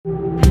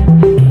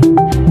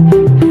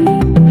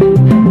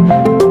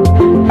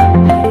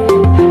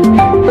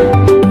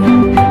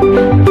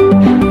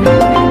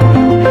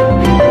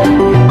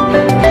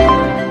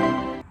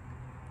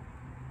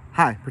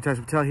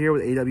Patel here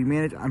with AW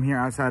Manage. I'm here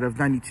outside of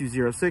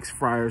 9206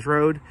 Friars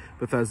Road,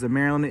 Bethesda,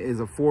 Maryland. It is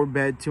a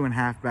 4-bed,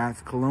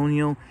 2.5-bath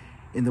colonial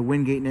in the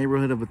Wyngate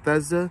neighborhood of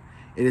Bethesda.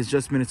 It is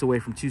just minutes away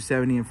from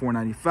 270 and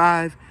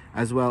 495,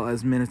 as well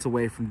as minutes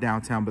away from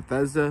downtown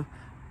Bethesda.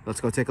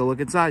 Let's go take a look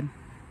inside.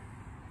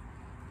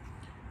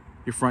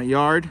 Your front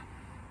yard.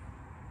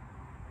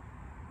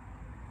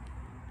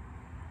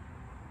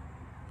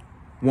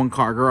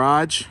 One-car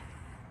garage.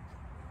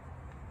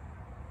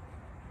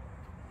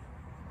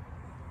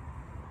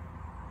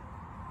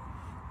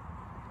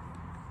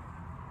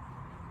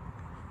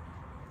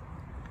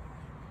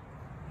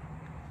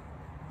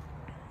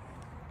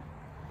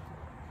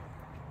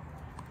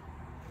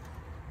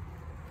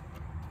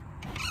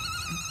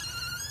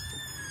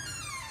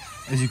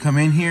 As you come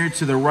in here,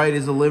 to the right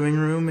is the living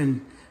room,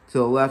 and to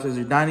the left is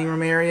your dining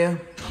room area.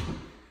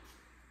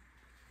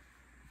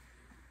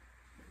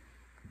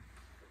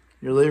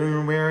 Your living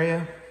room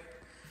area.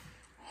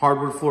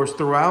 Hardwood floors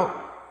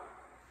throughout.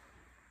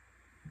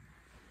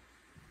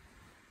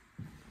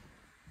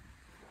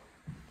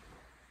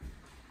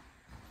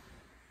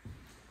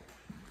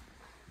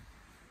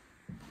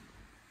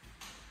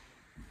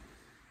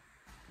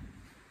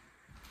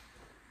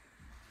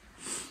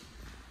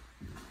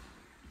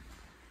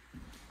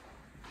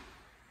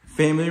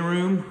 Family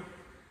room.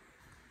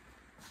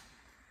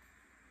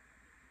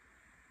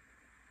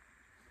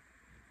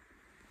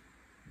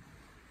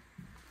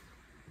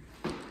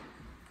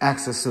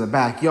 Access to the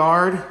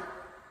backyard.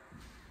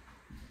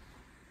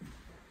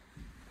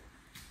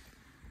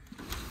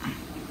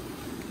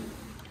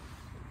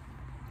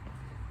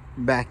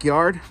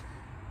 Backyard.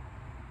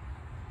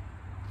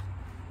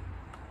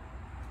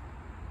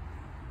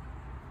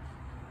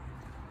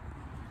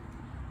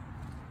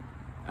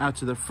 Out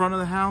to the front of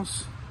the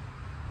house.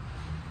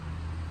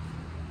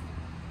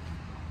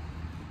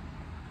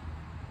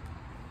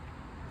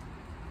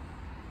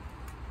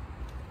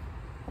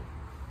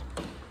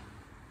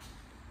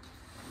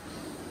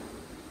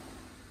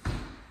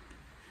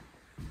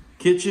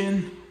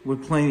 Kitchen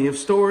with plenty of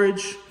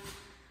storage.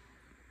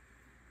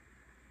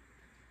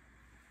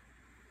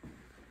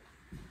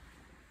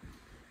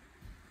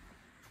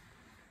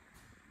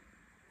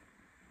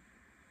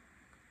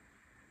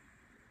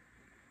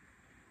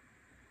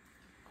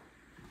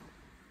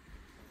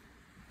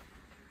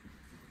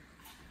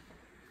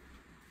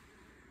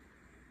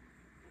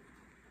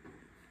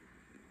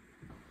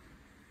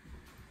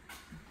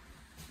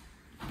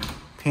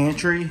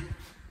 Pantry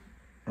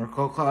or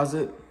coat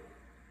closet.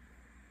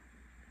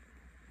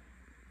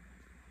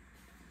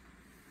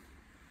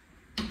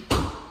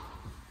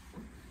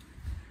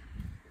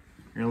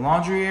 Your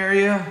laundry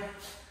area.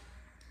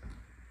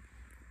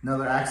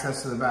 Another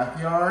access to the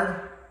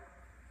backyard.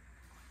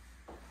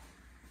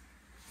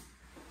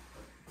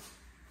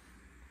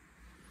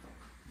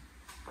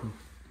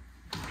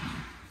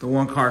 The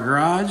one-car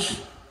garage.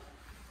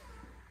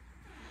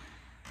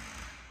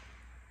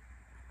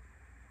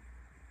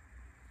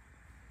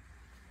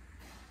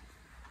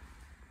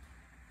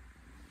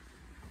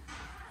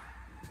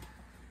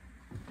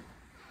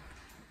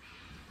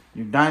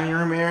 Your dining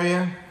room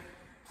area.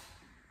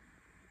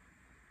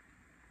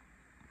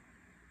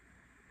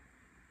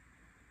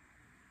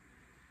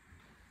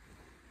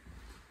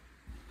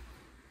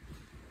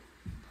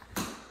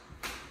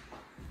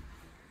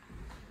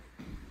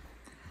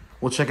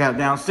 We'll check out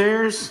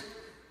downstairs.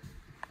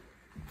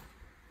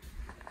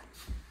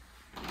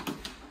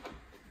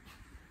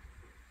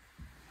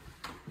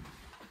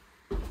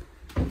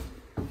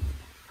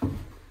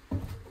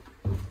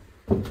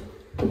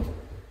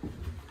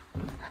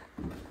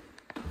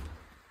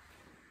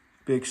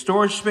 Big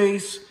storage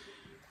space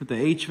with the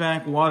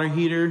HVAC, water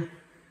heater.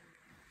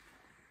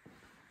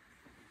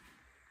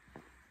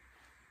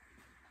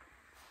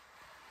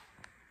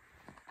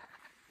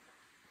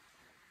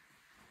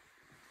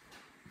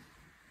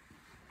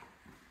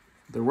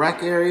 The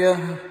rec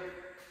area.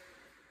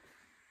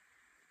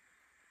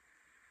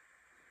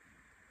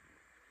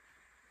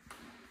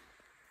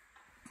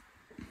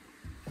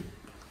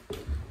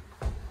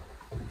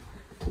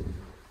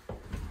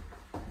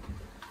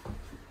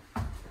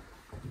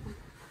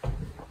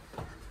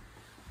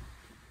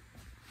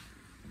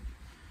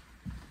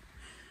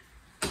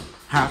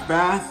 Half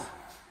bath.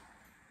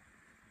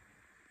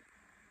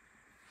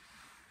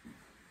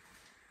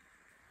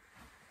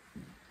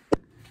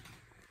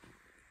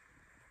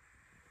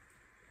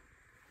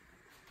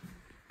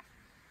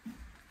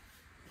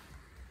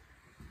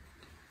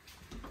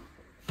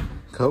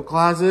 Coat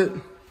closet.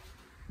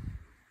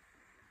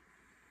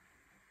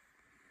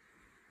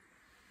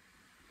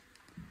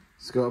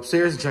 Let's go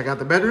upstairs and check out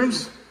the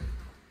bedrooms.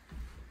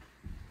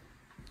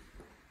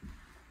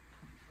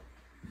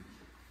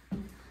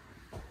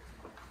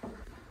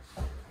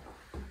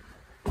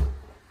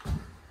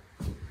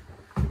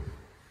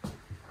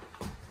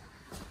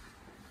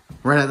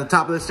 Right at the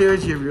top of the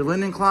stairs, you have your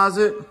linen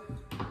closet.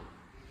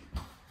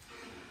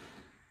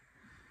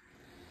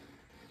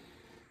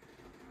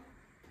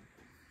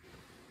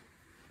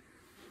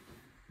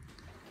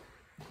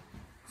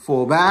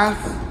 Full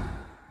bath.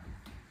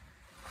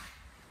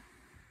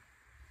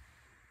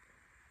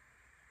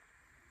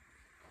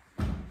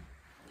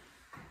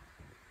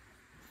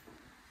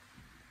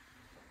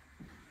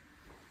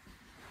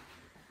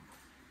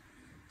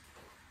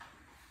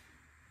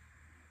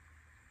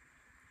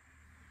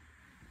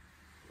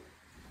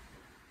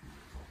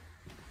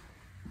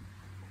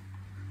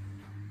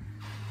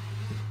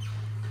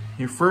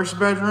 Your first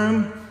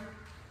bedroom.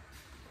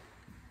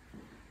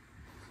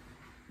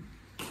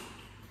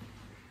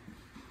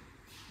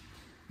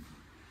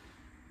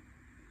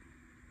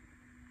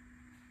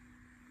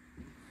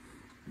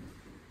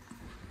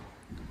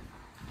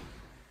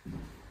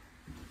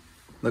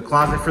 The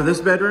closet for this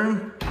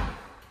bedroom.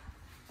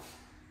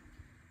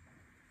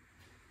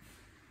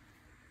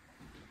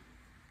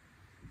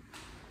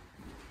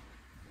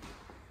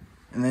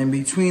 And then in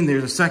between,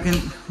 there's a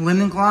second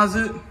linen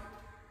closet.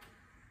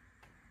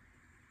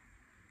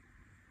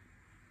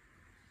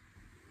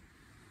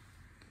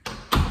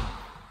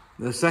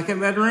 The second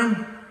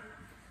bedroom.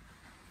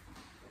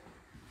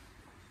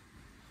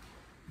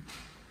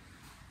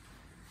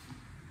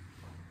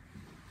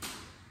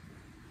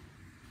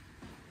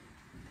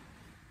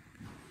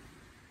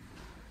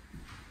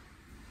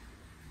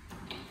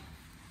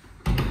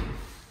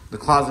 The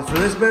closet for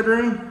this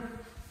bedroom.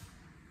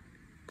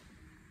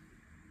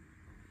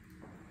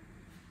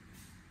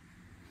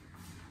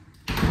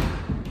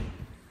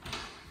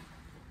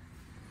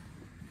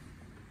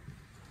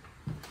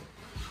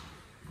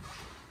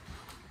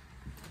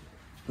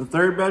 The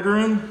third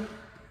bedroom.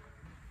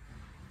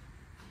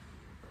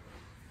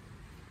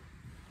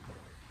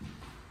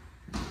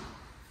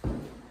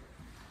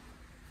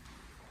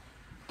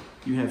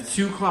 You have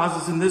two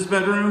closets in this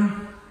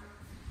bedroom.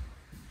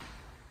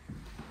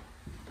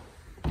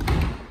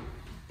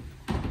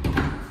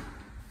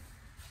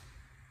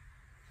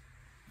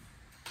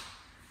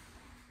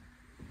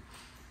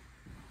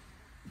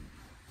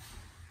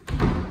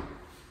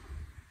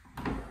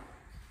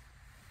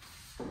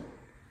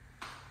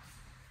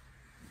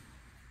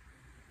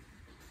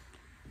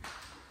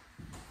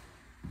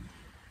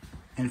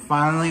 And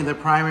finally, the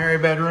primary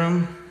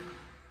bedroom.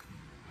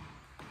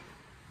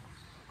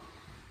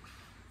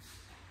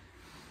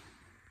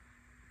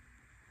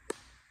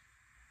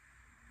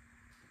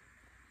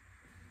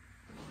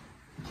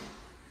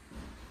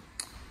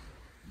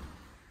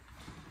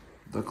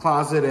 The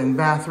closet and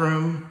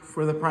bathroom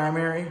for the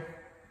primary.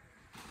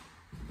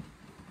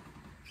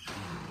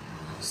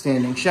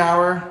 Standing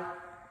shower.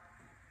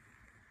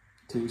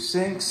 Two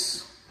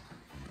sinks.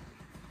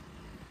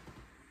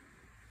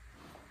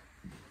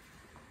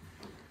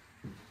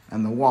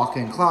 And the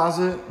walk-in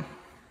closet.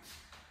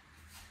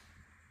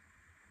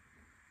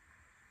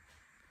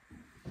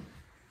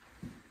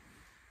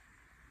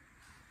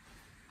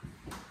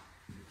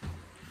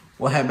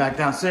 We'll head back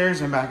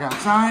downstairs and back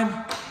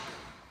outside.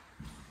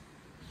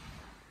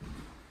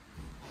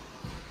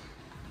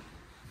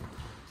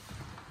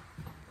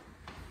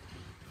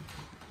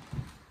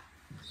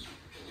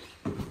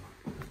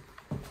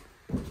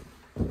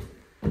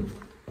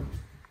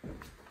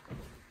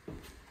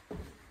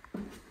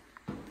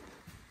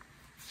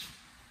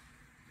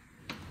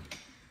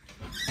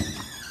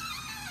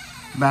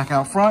 Back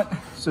out front.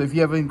 So if you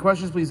have any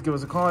questions, please give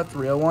us a call at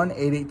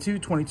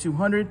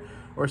 301-882-2200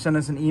 or send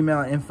us an email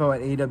at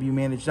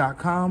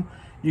info@awmanage.com.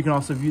 You can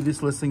also view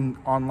this listing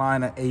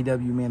online at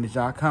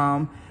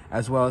awmanage.com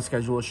as well as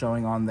schedule a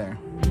showing on there.